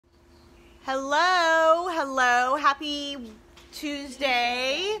Hello, hello, happy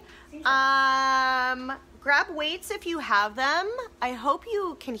Tuesday. Grab weights if you have them. I hope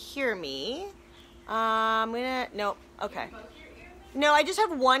you can hear me. Nope, okay. No, I just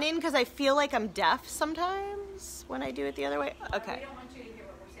have one in because I feel like I'm deaf sometimes when I do it the other way. Okay. We don't want you to hear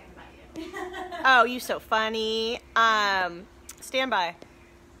what we're saying about you. Oh, you so funny. Stand by.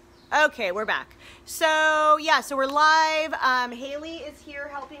 Okay, we're back. So we're live. Haley is here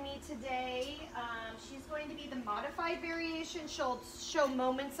helping me today. She's going to be the modified variation. She'll show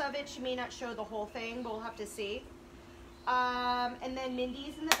moments of it. She may not show the whole thing, but we'll have to see. And then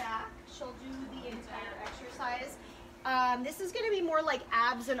Mindy's in the back. She'll do the entire exercise. This is going to be more like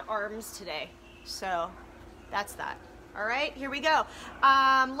abs and arms today. So that's that. All right, here we go.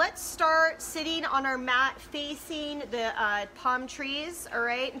 Let's start sitting on our mat facing the palm trees, all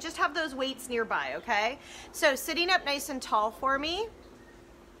right? And just have those weights nearby, okay? So sitting up nice and tall for me,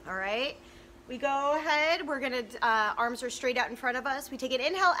 all right? We go ahead, we're gonna, arms are straight out in front of us. We take an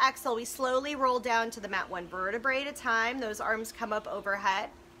inhale, exhale, we slowly roll down to the mat, one vertebrae at a time. Those arms come up overhead.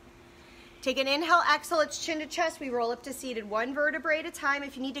 Take an inhale, exhale, it's chin to chest. We roll up to seated, one vertebrae at a time.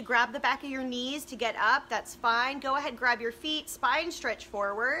 If you need to grab the back of your knees to get up, that's fine. Go ahead, grab your feet, spine stretch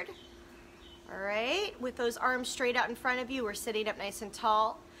forward. All right, with those arms straight out in front of you, we're sitting up nice and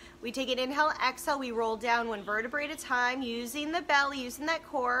tall. We take an inhale, exhale, we roll down one vertebrae at a time, using the belly, using that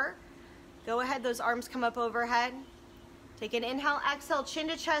core. Go ahead, those arms come up overhead. Take an inhale, exhale, chin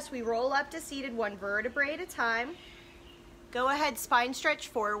to chest. We roll up to seated, one vertebrae at a time. Go ahead, spine stretch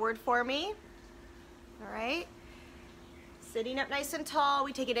forward for me. All right. Sitting up nice and tall.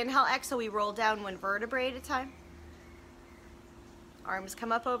 We take an inhale, exhale. We roll down one vertebrae at a time. Arms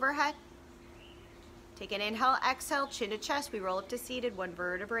come up overhead. Take an inhale, exhale, chin to chest. We roll up to seated, one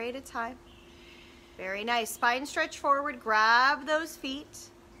vertebrae at a time. Very nice. Spine stretch forward. Grab those feet.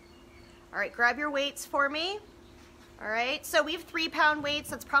 All right, grab your weights for me. All right, so we have 3-pound weights.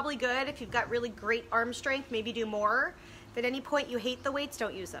 That's probably good. If you've got really great arm strength, maybe do more. If at any point you hate the weights,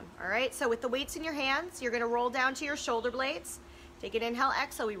 don't use them. All right, so with the weights in your hands, you're gonna roll down to your shoulder blades. Take an inhale,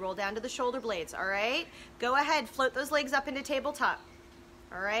 exhale, we roll down to the shoulder blades, all right? Go ahead, float those legs up into tabletop,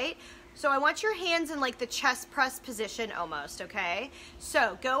 all right? So I want your hands in like the chest press position almost, okay?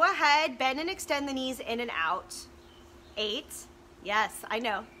 So go ahead, bend and extend the knees in and out. 8, yes, I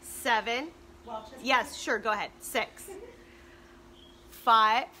know, 7, yes, sure, go ahead, 6,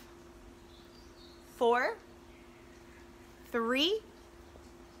 5, 4, 3,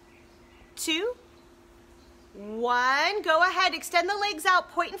 2, 1. Go ahead, extend the legs out,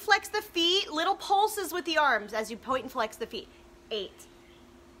 point and flex the feet, little pulses with the arms as you point and flex the feet. 8,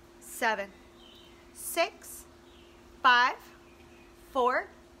 7, 6, 5, 4,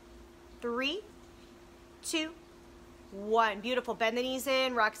 3, 2, 1. Beautiful. Bend the knees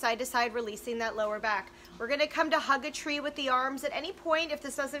in, rock side to side, releasing that lower back. We're going to come to hug a tree with the arms. At any point, if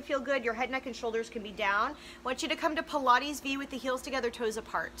this doesn't feel good, your head, neck, and shoulders can be down. I want you to come to Pilates V with the heels together, toes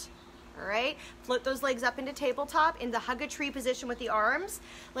apart. All right? Float those legs up into tabletop in the hug a tree position with the arms.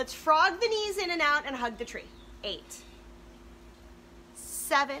 Let's frog the knees in and out and hug the tree. 8,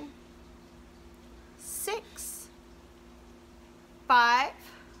 7, 6, 5,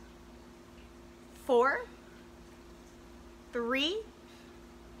 4, 3,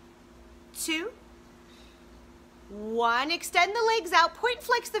 2, 1. Extend the legs out, point and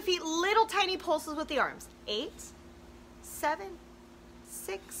flex the feet, little tiny pulses with the arms. 8, 7,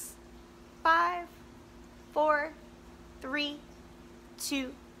 6, 5, 4, 3,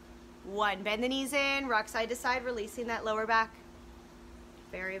 2, 1. Bend the knees in, rock side to side, releasing that lower back.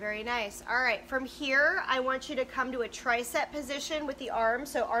 Very, very nice. All right, from here, I want you to come to a tricep position with the arms.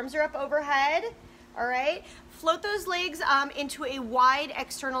 So arms are up overhead. All right, float those legs into a wide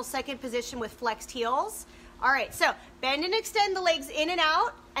external second position with flexed heels. All right, so bend and extend the legs in and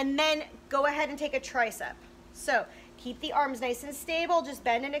out, and then go ahead and take a tricep. So keep the arms nice and stable, just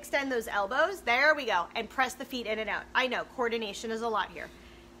bend and extend those elbows. There we go, and press the feet in and out. I know, coordination is a lot here.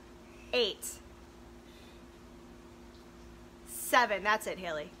 8, 7, that's it,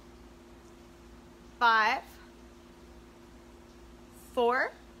 Haley. 5,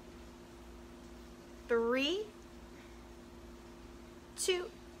 4, 3, 2,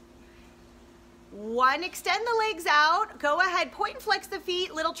 1. Extend the legs out. Go ahead, point and flex the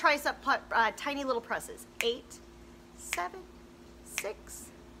feet, little tricep, tiny little presses. 8, 7, 6,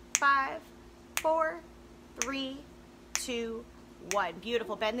 5, 4, 3, 2, 1.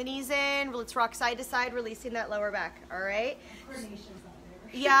 Beautiful. Bend the knees in. Let's rock side to side, releasing that lower back. All right? Coordination's not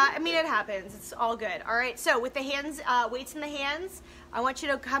there. Yeah, I mean, it happens. It's all good. All right, so with the hands, weights in the hands, I want you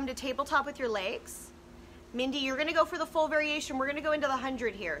to come to tabletop with your legs. Mindy, you're gonna go for the full variation. We're gonna go into the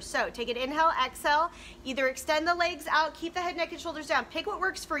 100 here. So take an inhale, exhale. Either extend the legs out, keep the head, neck, and shoulders down. Pick what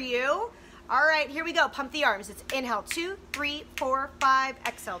works for you. All right, here we go. Pump the arms. It's inhale, 2, 3, 4, 5.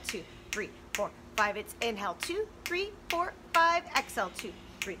 Exhale, 2, 3, 4, 5. It's inhale, 2, 3, 4, 5. Exhale, 2,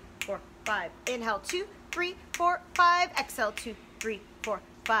 3, 4, 5. Inhale, 2, 3, 4, 5. Exhale, 2, 3, 4,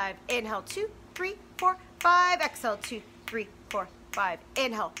 5. Inhale, 2, 3, 4, 5. Exhale, 2, 3, 4, 5.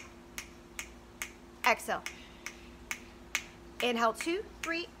 Inhale. Exhale. Inhale, 2,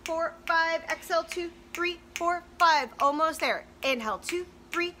 3, 4, 5. Exhale, 2, 3, 4, 5. Almost there. Inhale, 2,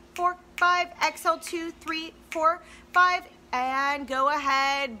 3, 4, 5. Exhale, 2, 3, 4, 5. And go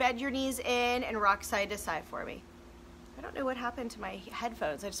ahead, bend your knees in and rock side to side for me. I don't know what happened to my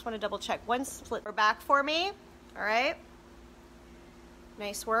headphones. I just want to double check. One split back for me. All right.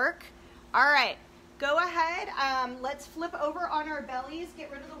 Nice work. All right. Go ahead. Let's flip over on our bellies.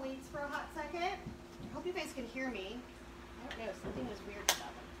 Get rid of the weights for a hot second. I hope you guys can hear me. I don't know. Something was weird about them.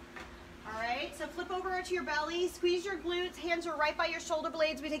 All right. So flip over to your belly. Squeeze your glutes. Hands are right by your shoulder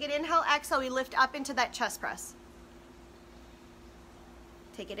blades. We take an inhale, exhale. We lift up into that chest press.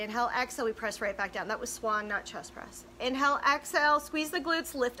 Take an inhale, exhale. We press right back down. That was swan, not chest press. Inhale, exhale. Squeeze the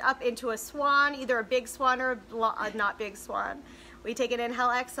glutes. Lift up into a swan, either a big swan or a not big swan. We take an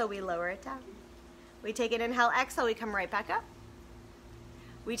inhale, exhale. We lower it down. We take an inhale, exhale, we come right back up.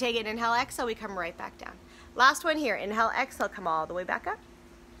 We take an inhale, exhale, we come right back down. Last one here, inhale, exhale, come all the way back up.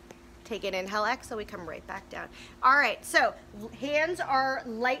 Take an inhale, exhale, we come right back down. All right, so hands are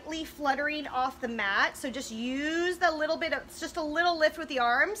lightly fluttering off the mat, so just use the little bit of, just a little lift with the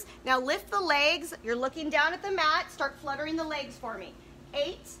arms. Now lift the legs, you're looking down at the mat, start fluttering the legs for me.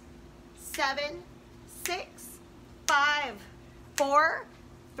 8, 7, 6, 5, 4,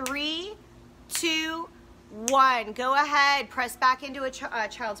 3, 2, 1. Go ahead, press back into a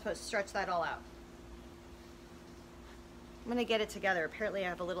child's pose. Stretch that all out. I'm gonna get it together. Apparently I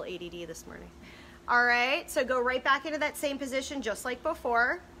have a little ADD this morning. All right, so go right back into that same position just like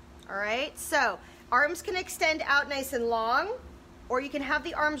before. All right, so arms can extend out nice and long, or you can have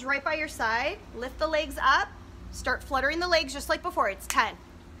the arms right by your side. Lift the legs up, start fluttering the legs just like before. It's 10,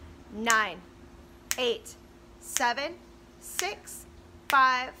 9, 8, 7, 6,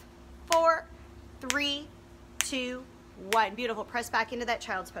 5, 4, 3, 2, 1. Beautiful. Press back into that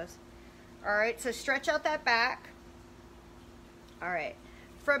child's pose. All right, so stretch out that back. All right.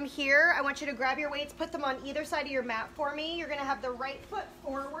 From here, I want you to grab your weights, put them on either side of your mat for me. You're going to have the right foot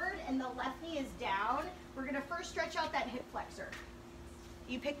forward and the left knee is down. We're going to first stretch out that hip flexor.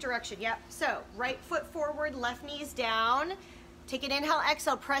 You pick direction. Yep. So right foot forward, left knee is down. Take an inhale,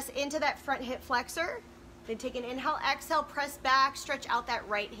 exhale, press into that front hip flexor. Then take an inhale, exhale, press back, stretch out that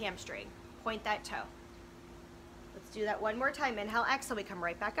right hamstring. Point that toe. Let's do that one more time. Inhale, exhale, we come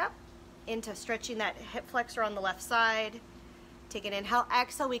right back up into stretching that hip flexor on the left side. Take an inhale,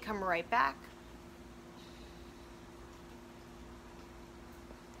 exhale, we come right back.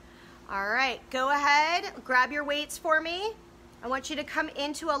 All right, go ahead, grab your weights for me. I want you to come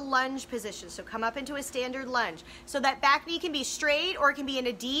into a lunge position. So come up into a standard lunge. So that back knee can be straight or it can be in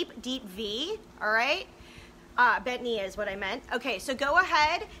a deep, deep V, all right? Bent knee is what I meant. Okay, so go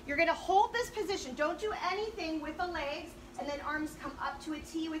ahead. You're gonna hold this position. Don't do anything with the legs, and then arms come up to a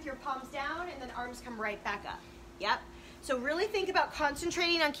T with your palms down, and then arms come right back up. Yep. So really think about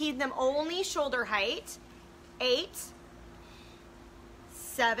concentrating on keeping them only shoulder height. 8,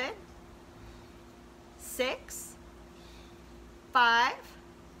 7, 6, 5,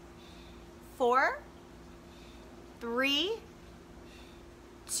 4, 3,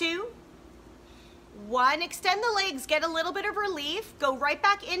 2, 1. Extend the legs, get a little bit of relief. Go right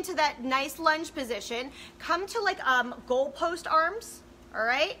back into that nice lunge position. Come to like goalpost arms, all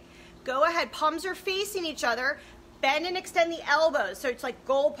right? Go ahead, palms are facing each other. Bend and extend the elbows, so it's like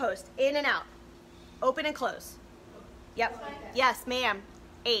goalpost, in and out. Open and close. Yep, yes ma'am.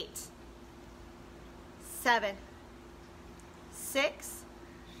 8, 7, 6,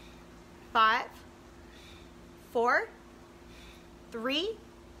 5, 4, 3,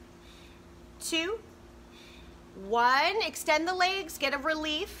 2, 1. Extend the legs, get a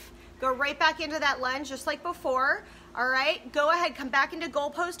relief. Go right back into that lunge just like before. All right, go ahead, come back into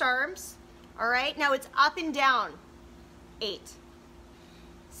goalpost arms. All right, now it's up and down. 8,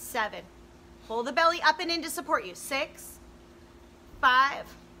 7. Pull the belly up and in to support you. 6, 5,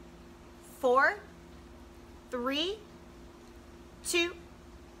 4, 3, 2,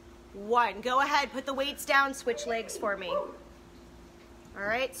 1. Go ahead, put the weights down, switch legs for me. All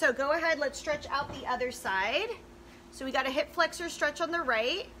right, so go ahead, let's stretch out the other side. So we got a hip flexor stretch on the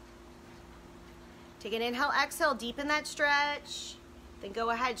right. Take an inhale, exhale, deepen that stretch. Then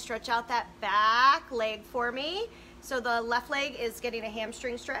go ahead, stretch out that back leg for me. So the left leg is getting a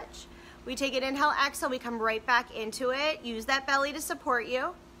hamstring stretch. We take an inhale, exhale, we come right back into it. Use that belly to support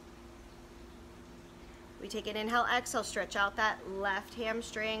you. We take an inhale, exhale, stretch out that left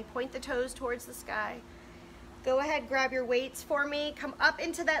hamstring, point the toes towards the sky. Go ahead, grab your weights for me. Come up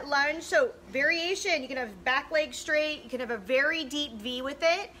into that lunge. So variation, you can have back leg straight. You can have a very deep V with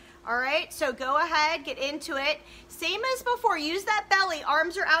it. All right, so go ahead, get into it. Same as before, use that belly.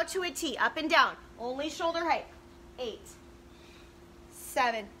 Arms are out to a T, up and down. Only shoulder height. 8,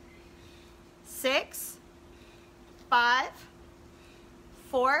 7, 6, 5,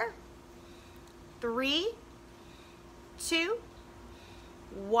 4, 3, 2,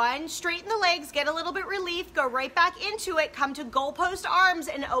 1. Straighten the legs, get a little bit relief, go right back into it. Come to goalpost arms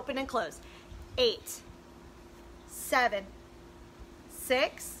and open and close. 8, 7,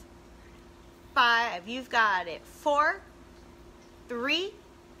 6, 5. You've got it. 4, 3,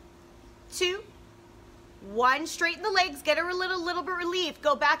 2, 1. Straighten the legs, get a little bit relief.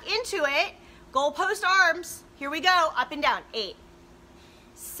 Go back into it. Goalpost arms. Here we go. Up and down. 8,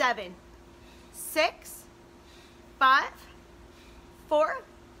 7, 6, 5, 4,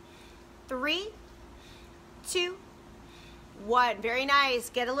 3, 2, 1. Very nice.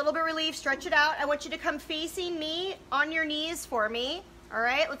 Get a little bit of relief. Stretch it out. I want you to come facing me on your knees for me. All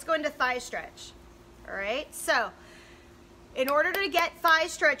right. Let's go into thigh stretch. All right. So in order to get thigh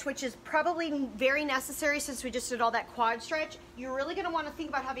stretch, which is probably very necessary since we just did all that quad stretch, you're really going to want to think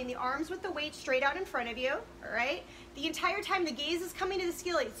about having the arms with the weight straight out in front of you. All right. The entire time the gaze is coming to the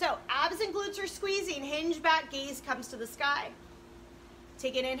ceiling. So abs and glutes are squeezing. Hinge back. Gaze comes to the sky.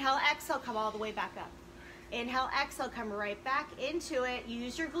 Take an inhale, exhale, come all the way back up. Inhale, exhale, come right back into it.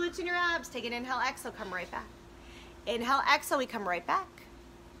 Use your glutes and your abs. Take an inhale, exhale, come right back. Inhale, exhale, we come right back.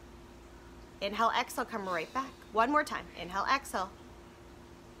 Inhale, exhale, come right back. One more time. Inhale, exhale.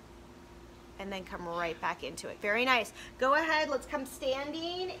 And then come right back into it. Very nice. Go ahead. Let's come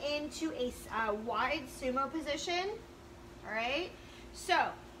standing into a wide sumo position. All right. So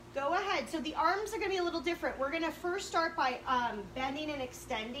go ahead. So the arms are going to be a little different. We're going to first start by bending and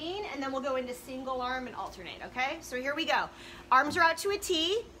extending, and then we'll go into single arm and alternate, okay? So here we go. Arms are out to a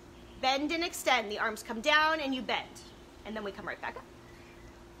T. Bend and extend. The arms come down and you bend. And then we come right back up.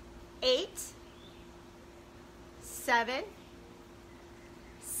 8, 7,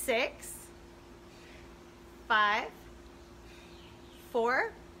 6, 5,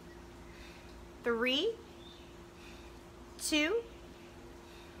 4, 3, 2,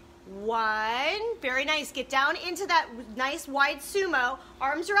 1. Very nice. Get down into that nice wide sumo.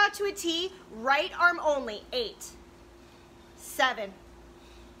 Arms are out to a T. Right arm only. 8, 7,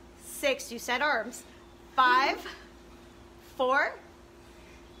 6. You said arms. 5, 4,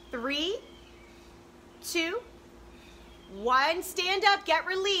 3, 2, 1. Stand up. Get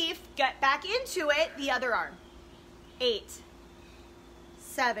relief. Get back into it. The other arm. 8,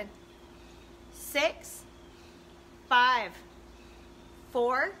 7, 6, 5,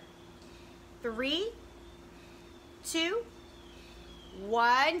 4, 3, 2,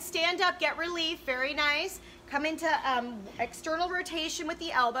 1. Stand up, get relief. Very nice. Come into external rotation with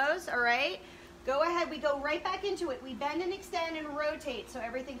the elbows, all right? Go ahead. We go right back into it. We bend and extend and rotate so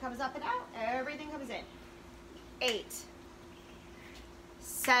everything comes up and out. Everything comes in. 8,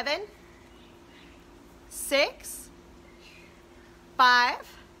 7, 6,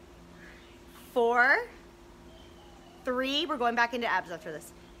 5, 4, 3. We're going back into abs after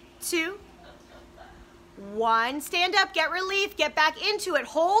this. 2, 1. Stand up, get relief, get back into it.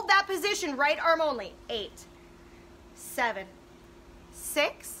 Hold that position, right arm only. 8, 7,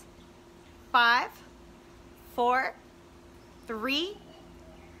 6, 5, 4, 3,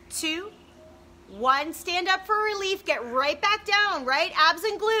 2, 1. Stand up for relief, get right back down, right? Abs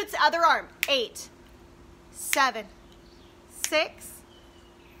and glutes, other arm. 8, 7, 6,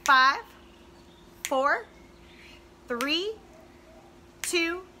 5, 4, 3,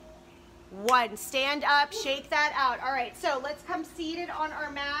 2, 1. Stand up, shake that out. All right, so let's come seated on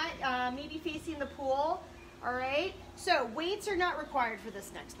our mat, maybe facing the pool. All right, so weights are not required for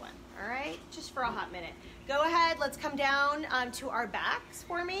this next one. All right, just for a hot minute. Go ahead, let's come down to our backs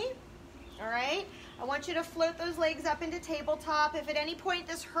for me. All right, I want you to float those legs up into tabletop. If at any point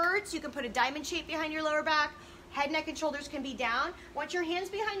this hurts, you can put a diamond shape behind your lower back. Head, neck, and shoulders can be down. I want your hands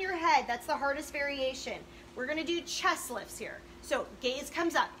behind your head. That's the hardest variation. We're gonna do chest lifts here. So gaze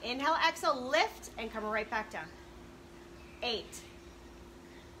comes up. Inhale, exhale, lift, and come right back down. 8,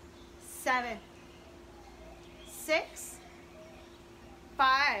 7, 6,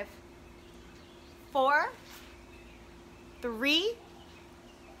 5, 4, 3,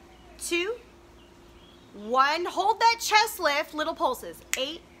 2, 1. Hold that chest lift, little pulses.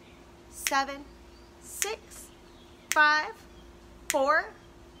 8, 7, 6, 5, 4,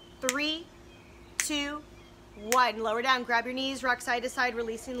 3, 2, 1. Lower down, grab your knees, rock side to side,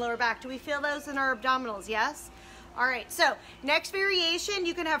 releasing lower back. Do we feel those in our abdominals? Yes? All right, so next variation,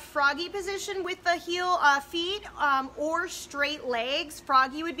 you can have froggy position with the feet or straight legs.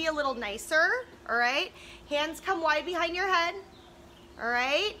 Froggy would be a little nicer, all right? Hands come wide behind your head, all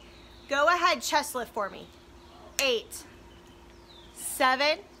right? Go ahead, chest lift for me. 8,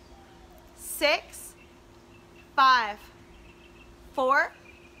 7, 6, 5, 4,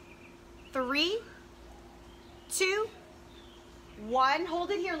 3, 2, 1.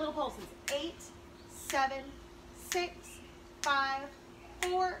 Hold it here, little pulses. 8, 7, 6, 5,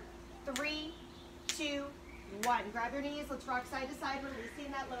 4, 3, 2, 1. Grab your knees. Let's rock side to side, releasing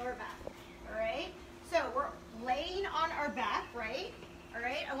that lower back. All right? So we're laying on our back, right? All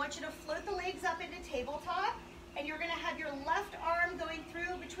right? I want you to float the legs up into tabletop, and you're going to have your left arm going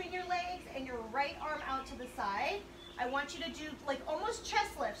through between your legs and your right arm out to the side. I want you to do like almost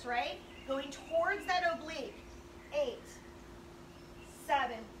chest lifts, right? Going towards that oblique. 8,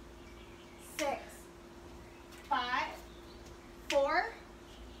 7, 6, 5, 4,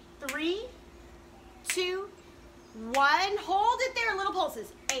 3, 2, 1. Hold it there, little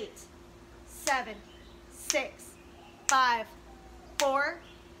pulses. 8, 7, 6, 5, 4,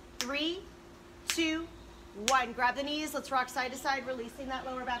 3, 2, 1. Grab the knees. Let's rock side to side, releasing that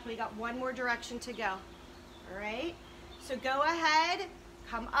lower back. We got one more direction to go. All right? So go ahead,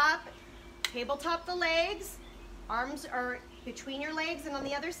 come up, tabletop the legs. Arms are between your legs and on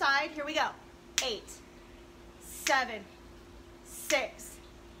the other side. Here we go. 8, 7, 6,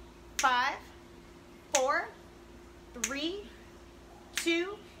 5, 4, 3,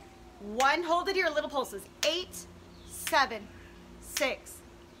 2, 1. Hold it here, little pulses. 8, 7, 6,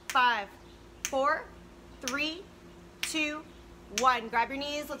 5, 4, 3, 2, 1. Grab your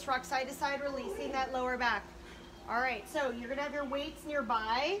knees. Let's rock side to side, releasing that lower back. All right, so you're going to have your weights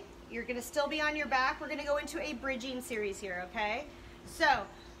nearby. You're going to still be on your back. We're going to go into a bridging series here, okay? So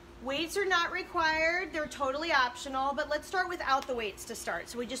weights are not required. They're totally optional, but let's start without the weights to start.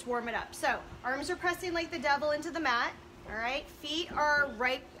 So we just warm it up. So arms are pressing like the devil into the mat, all right? Feet are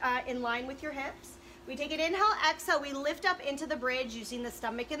right in line with your hips. We take an inhale, exhale. We lift up into the bridge using the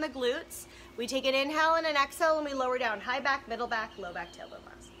stomach and the glutes. We take an inhale and an exhale, and we lower down. High back, middle back, low back, tailbone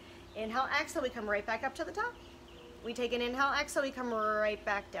last. Inhale, exhale. We come right back up to the top. We take an inhale, exhale, we come right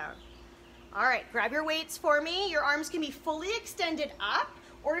back down. All right, grab your weights for me. Your arms can be fully extended up,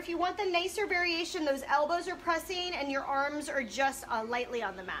 or if you want the nicer variation, those elbows are pressing and your arms are just lightly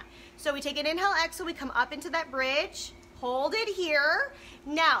on the mat. So we take an inhale, exhale, we come up into that bridge. Hold it here.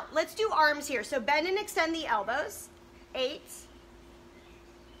 Now, let's do arms here. So bend and extend the elbows. 8,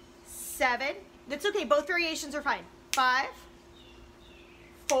 7, that's okay, both variations are fine. 5,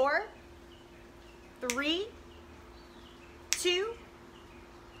 4, 3, 2,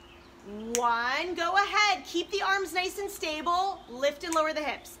 1. Go ahead. Keep the arms nice and stable. Lift and lower the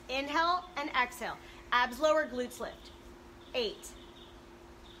hips. Inhale and exhale. Abs lower, glutes lift. 8,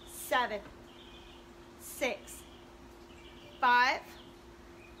 7, 6, 5,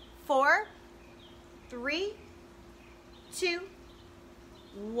 4, 3, 2,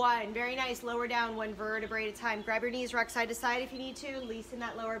 1. Very nice. Lower down one vertebrae at a time. Grab your knees, rock side to side if you need to. Loosen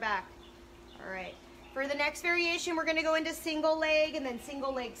that lower back. All right. For the next variation, we're going to go into single leg and then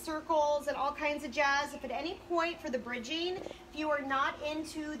single leg circles and all kinds of jazz. If at any point for the bridging, if you are not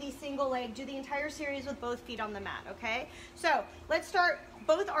into the single leg, do the entire series with both feet on the mat, okay? So let's start.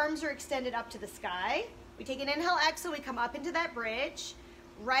 Both arms are extended up to the sky. We take an inhale, exhale, we come up into that bridge.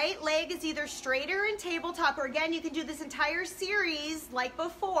 Right leg is either straighter in tabletop, or again, you can do this entire series like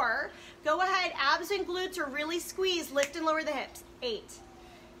before. Go ahead, abs and glutes are really squeezed. Lift and lower the hips. 8,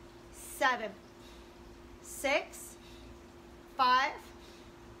 7, 6, 5,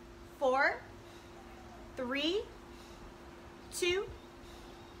 4, 3, 2,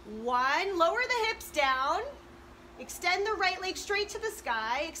 1. Lower the hips down. Extend the right leg straight to the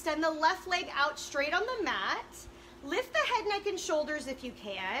sky. Extend the left leg out straight on the mat. Lift the head, neck, and shoulders if you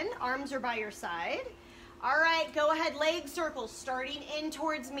can. Arms are by your side. All right, go ahead, leg circles starting in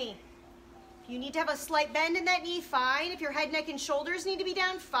towards me. If you need to have a slight bend in that knee, fine. If your head, neck, and shoulders need to be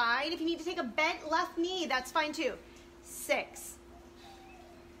down, fine. If you need to take a bent left knee, that's fine too. 6,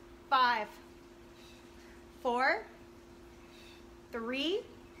 5, 4, 3,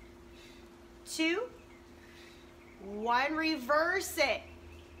 2, 1. Reverse it.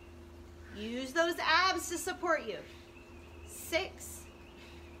 Use those abs to support you. 6,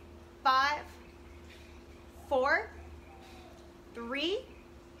 5, 4, 3,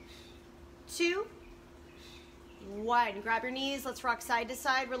 2, 1. Grab your knees. Let's rock side to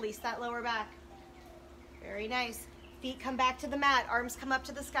side. Release that lower back. Very nice. Feet come back to the mat. Arms come up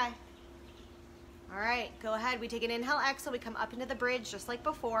to the sky. All right, go ahead. We take an inhale, exhale. We come up into the bridge just like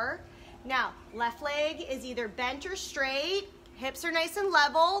before. Now, left leg is either bent or straight. Hips are nice and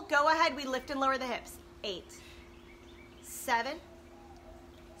level. Go ahead. We lift and lower the hips. 8, 7,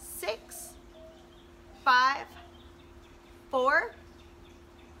 6, 5, 4,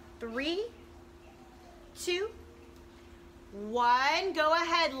 3, 2, 1. Go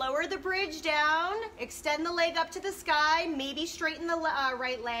ahead, lower the bridge down, extend the leg up to the sky, maybe straighten the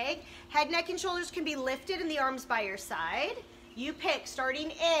right leg. Head, neck, and shoulders can be lifted and the arms by your side. You pick,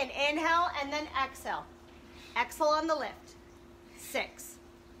 starting in, inhale, and then exhale. Exhale on the lift. 6,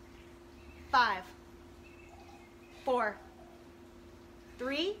 5, 4,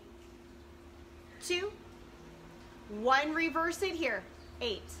 3, 2, 1. Reverse it here.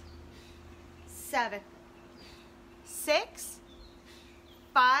 8, 7, 6,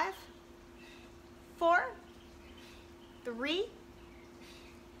 5, 4, 3,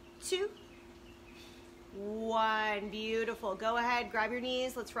 2, 1. Beautiful. Go ahead, grab your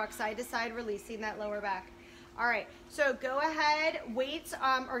knees. Let's rock side to side, releasing that lower back. All right, so go ahead. Weights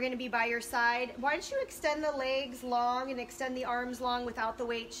are going to be by your side. Why don't you extend the legs long and extend the arms long without the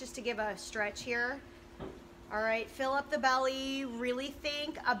weights, just to give a stretch here. All right, fill up the belly. Really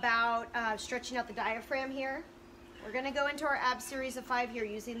think about stretching out the diaphragm here. We're going to go into our ab series of 5 here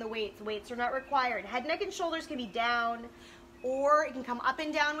using the weights. The weights are not required. Head, neck, and shoulders can be down, or it can come up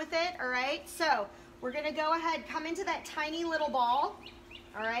and down with it, all right? So we're going to go ahead, come into that tiny little ball,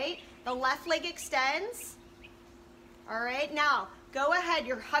 all right? The left leg extends, all right? Now, go ahead,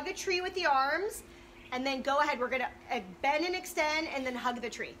 you hug a tree with the arms, and then go ahead, we're going to bend and extend, and then hug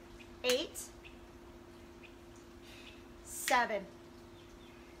the tree. 8, 7,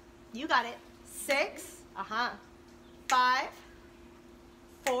 you got it, 6, 5,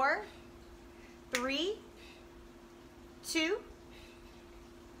 4, 3, 2,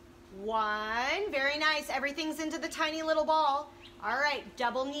 1. Very nice. Everything's into the tiny little ball. All right,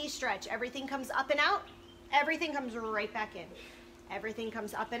 double knee stretch. Everything comes up and out. Everything comes right back in. Everything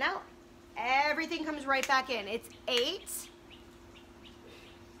comes up and out. Everything comes right back in. It's 8,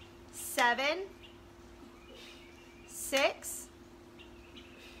 7, 6,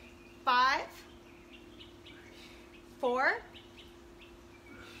 5, 4,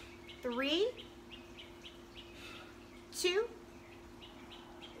 3, 2,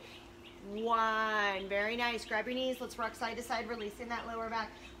 1. Very nice. Grab your knees. Let's rock side to side, releasing that lower back.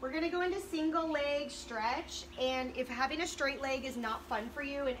 We're going to go into single leg stretch, and if having a straight leg is not fun for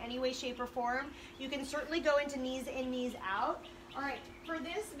you in any way, shape, or form, you can certainly go into knees in, knees out. All right, for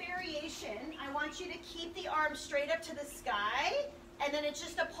this variation, I want you to keep the arms straight up to the sky, and then it's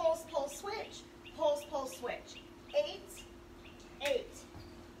just a pulse, pulse, switch. Pulse, pulse, switch. 8, 8,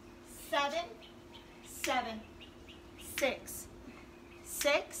 7, 7, 6,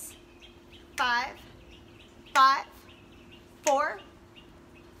 6, 5, 5, 4,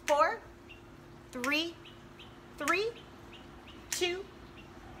 4, 3, 3, 2,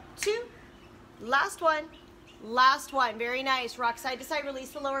 2. Last one. Last one. Very nice. Rock side to side, release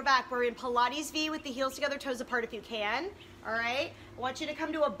the lower back. We're in Pilates V with the heels together, toes apart if you can. All right. I want you to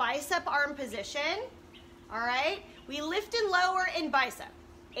come to a bicep arm position. All right. We lift and lower in bicep.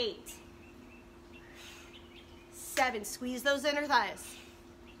 8, 7. Squeeze those inner thighs.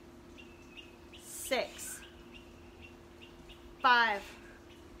 6, 5,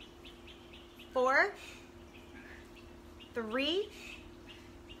 4, 3,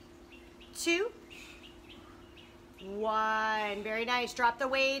 2, 1. Very nice. Drop the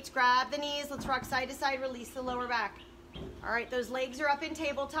weights, grab the knees. Let's rock side to side, release the lower back. All right, those legs are up in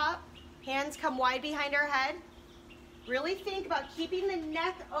tabletop. Hands come wide behind our head. Really think about keeping the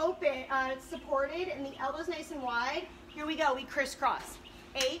neck open, supported, and the elbows nice and wide. Here we go. We crisscross.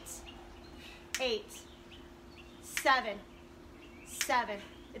 8, 8, 7, 7.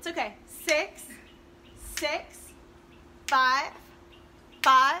 It's okay. 6, 6, 5,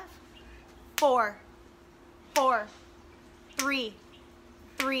 5, 4, 4, 3,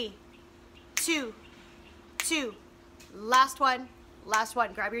 3, 2, 2. Last one. Last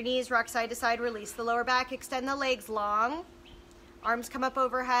one. Grab your knees, rock side to side, release the lower back, extend the legs long. Arms come up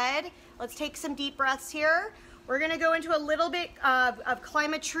overhead. Let's take some deep breaths here. We're going to go into a little bit of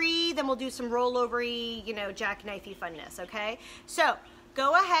climb a tree, then we'll do some rollover-y, jackknifey funness, okay? So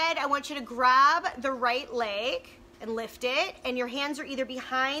go ahead. I want you to grab the right leg and lift it, and your hands are either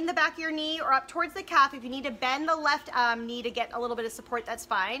behind the back of your knee or up towards the calf. If you need to bend the left knee to get a little bit of support, that's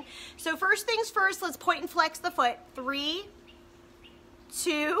fine. So first things first, let's point and flex the foot. 3,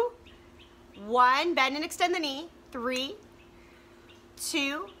 2, 1. Bend and extend the knee. 3,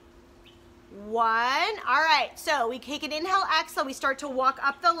 2, 1. All right, so we take an inhale, exhale. We start to walk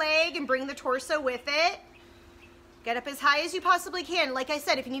up the leg and bring the torso with it. Get up as high as you possibly can. Like I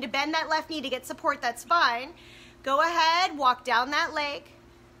said, if you need to bend that left knee to get support, that's fine. Go ahead, walk down that leg.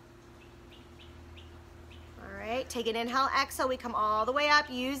 All right, take an inhale, exhale. We come all the way up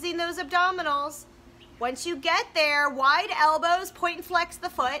using those abdominals. Once you get there, wide elbows, point and flex the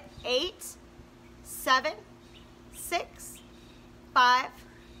foot. 8, 7, 6, 5,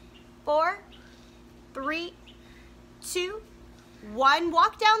 4, 3, 2, 1.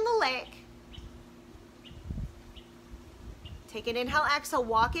 Walk down the leg. Take an inhale, exhale,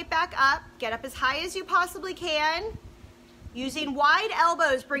 walk it back up. Get up as high as you possibly can. Using wide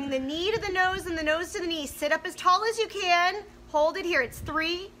elbows, bring the knee to the nose and the nose to the knee. Sit up as tall as you can. Hold it here. It's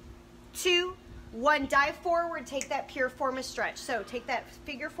 3, 2, 1. Dive forward. Take that pure forma stretch. So take that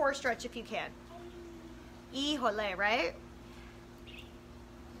figure 4 stretch if you can. Híjole, right?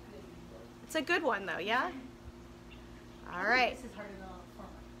 It's a good one though, yeah? All right. This is harder than forma.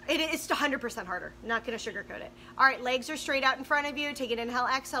 It is 100% harder. Not going to sugarcoat it. All right, legs are straight out in front of you. Take an inhale,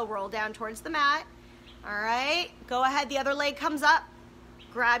 exhale, roll down towards the mat. All right, go ahead. The other leg comes up.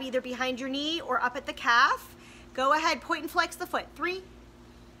 Grab either behind your knee or up at the calf. Go ahead, point and flex the foot. 3,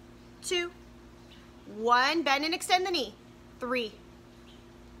 2, 1. Bend and extend the knee. 3,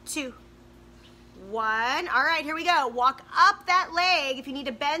 2, 1. All right, here we go. Walk up that leg. If you need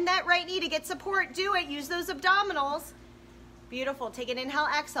to bend that right knee to get support, do it. Use those abdominals. Beautiful. Take an inhale,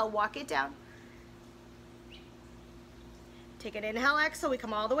 exhale. Walk it down. Take an inhale, exhale. We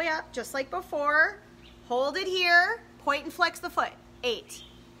come all the way up, just like before. Hold it here. Point and flex the foot. 8,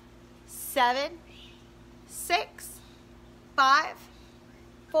 7, 6, 5,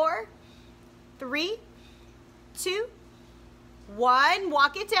 4, 3, 2, 1.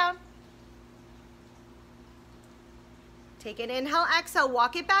 Walk it down. Take an inhale, exhale.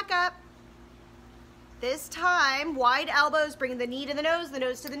 Walk it back up. This time, wide elbows, bring the knee to the nose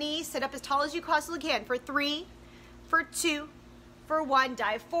to the knee. Sit up as tall as you possibly can for 3, for 2, for 1.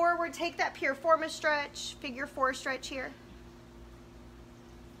 Dive forward. Take that pure forma stretch, figure 4 stretch here.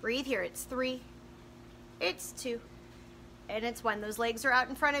 Breathe here. It's 3, it's 2, and it's 1. Those legs are out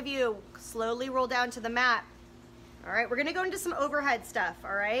in front of you. Slowly roll down to the mat. All right, we're going to go into some overhead stuff,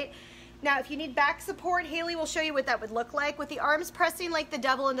 all right? Now, if you need back support, Haley will show you what that would look like with the arms pressing like the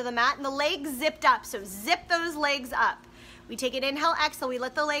devil into the mat and the legs zipped up. So zip those legs up. We take an inhale, exhale. We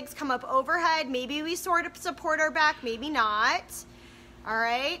let the legs come up overhead. Maybe we sort of support our back, maybe not. All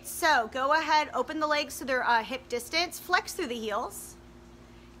right, so go ahead, open the legs to their hip distance, flex through the heels.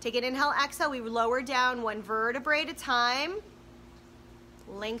 Take an inhale, exhale. We lower down 1 vertebrae at a time.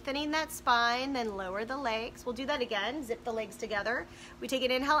 Lengthening that spine, then lower the legs. We'll do that again. Zip the legs together. We take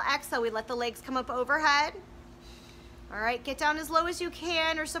an inhale, exhale. We let the legs come up overhead. All right, get down as low as you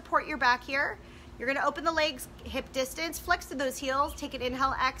can or support your back here. You're going to open the legs hip distance, flex to those heels. Take an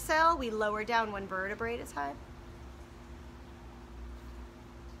inhale, exhale. We lower down 1 vertebrae at a time.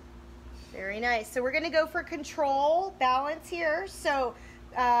 Very nice. So we're going to go for control, balance here. So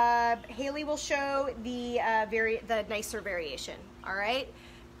Haley will show the nicer variation. All right,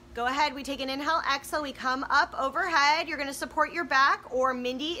 go ahead. We take an inhale, exhale. We come up overhead. You're going to support your back, or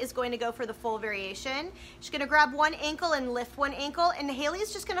Mindy is going to go for the full variation. She's going to grab 1 ankle and lift 1 ankle, and Haley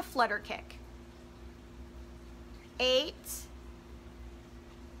is just going to flutter kick. 8,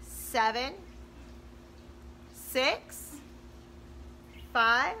 7, 6,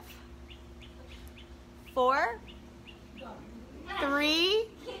 5, 4, 3,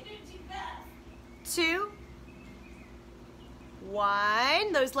 2,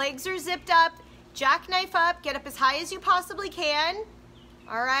 1. Those legs are zipped up. Jackknife up. Get up as high as you possibly can.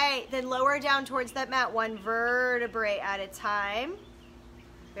 All right. Then lower down towards that mat 1 vertebrae at a time.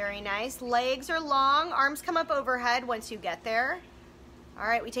 Very nice. Legs are long. Arms come up overhead once you get there. All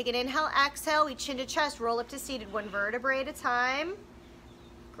right. We take an inhale, exhale. We chin to chest. Roll up to seated 1 vertebrae at a time.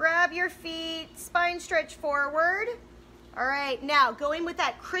 Grab your feet. Spine stretch forward. All right, now going with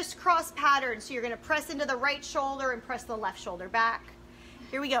that crisscross pattern. So you're going to press into the right shoulder and press the left shoulder back.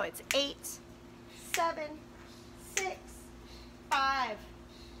 Here we go. It's 8, 7, 6, 5,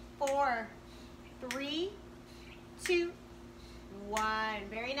 4, 3, 2, 1.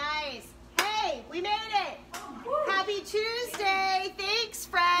 Very nice. Hey, we made it. Happy Tuesday. Thanks,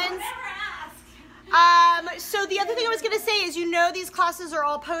 friends. So the other thing I was going to say is, these classes are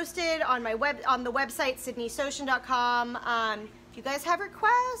all posted on my on the website, sydneysocian.com. If you guys have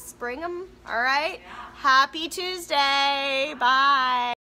requests, bring them. All right. Yeah. Happy Tuesday. Bye.